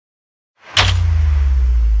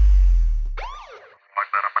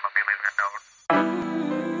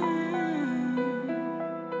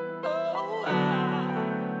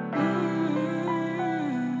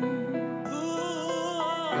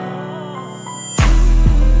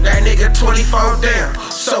That nigga 24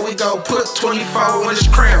 down, so we gon' put 24 in his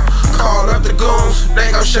crown. Call up the goons,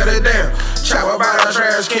 they gon' shut it down. Chop about our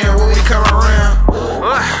trash can when we come around.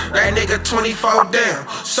 That nigga 24 down,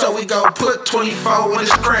 so we gon' put 24 in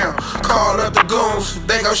his crown. Call up the goons,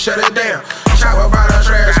 they gon' shut it down. Chop about our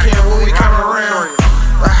trash can when we come around.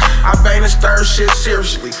 I bang this third shit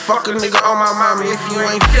seriously. Fuck a nigga on my mama if you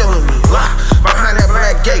ain't feeling me. Behind that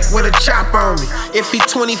black gate with a chop on me. If he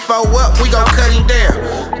 24 up, we gon' cut him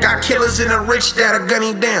down. Got killers in the rich that'll gun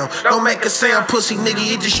him down. Don't make a sound, pussy nigga,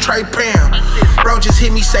 it just straight pound. Bro just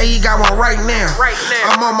hit me, say he got one right now.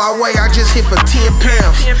 I'm on my way, I just hit for 10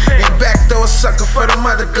 pounds. And back throw a sucker for them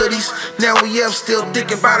other goodies. Now we up, still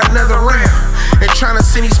thinking about another round. And tryna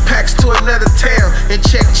send these packs to another town. And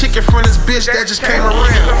check chicken from this bitch that just came around.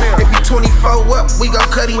 If he 24 up, we gon'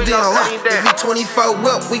 cut him down. If he 24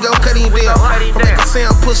 up, we gon' cut him down. Don't make a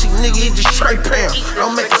sound, pussy nigga, it just straight pound.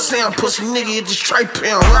 Don't make a sound, pussy nigga, it just straight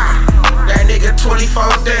pound. That nigga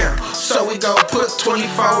 24 down, so we gon' put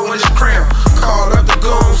 24 in his crown. Call up the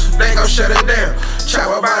goons, they gon' shut it down.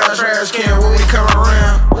 Chop about our trash can when we come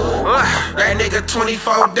around. That nigga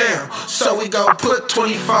 24 down, so we gon' put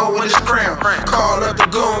 24 in his crown. Call up the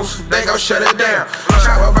goons, they gon' shut it down.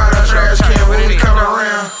 Chop about our trash can when we come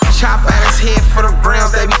around. Chop ass head for the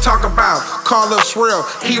grounds they be talking about. Call up Swirl,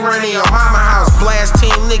 he run in your mama house. Blast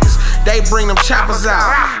 10 niggas, they bring them choppers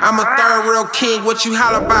out. I'm a third real king, what you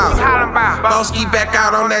holler about? Boski back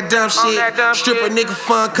out on that dumb shit. Strip a nigga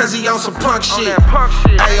fun cause he on some punk shit.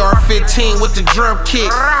 AR-15 with the drum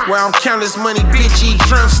kick. Where I'm counting this money, bitch, eat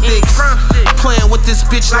drumsticks. Playing with this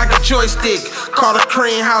bitch like a joystick. Call the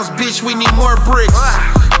crane house, bitch, we need more bricks.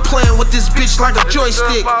 Playing with this bitch like a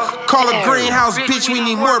joystick. Call a greenhouse, bitch, we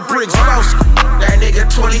need more bricks. That nigga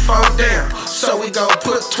 24 down, so we gon'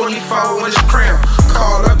 put 24 in his crown.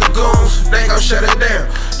 Call up the goons, they gon' shut it down.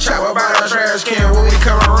 Chop about our trash can when we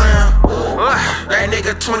come around. That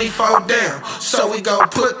nigga 24 down, so we gon'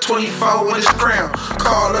 put 24 in his crown.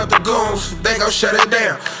 Call up the goons, they gon' shut it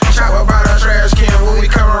down. Chop about our trash can when we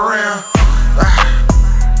come around.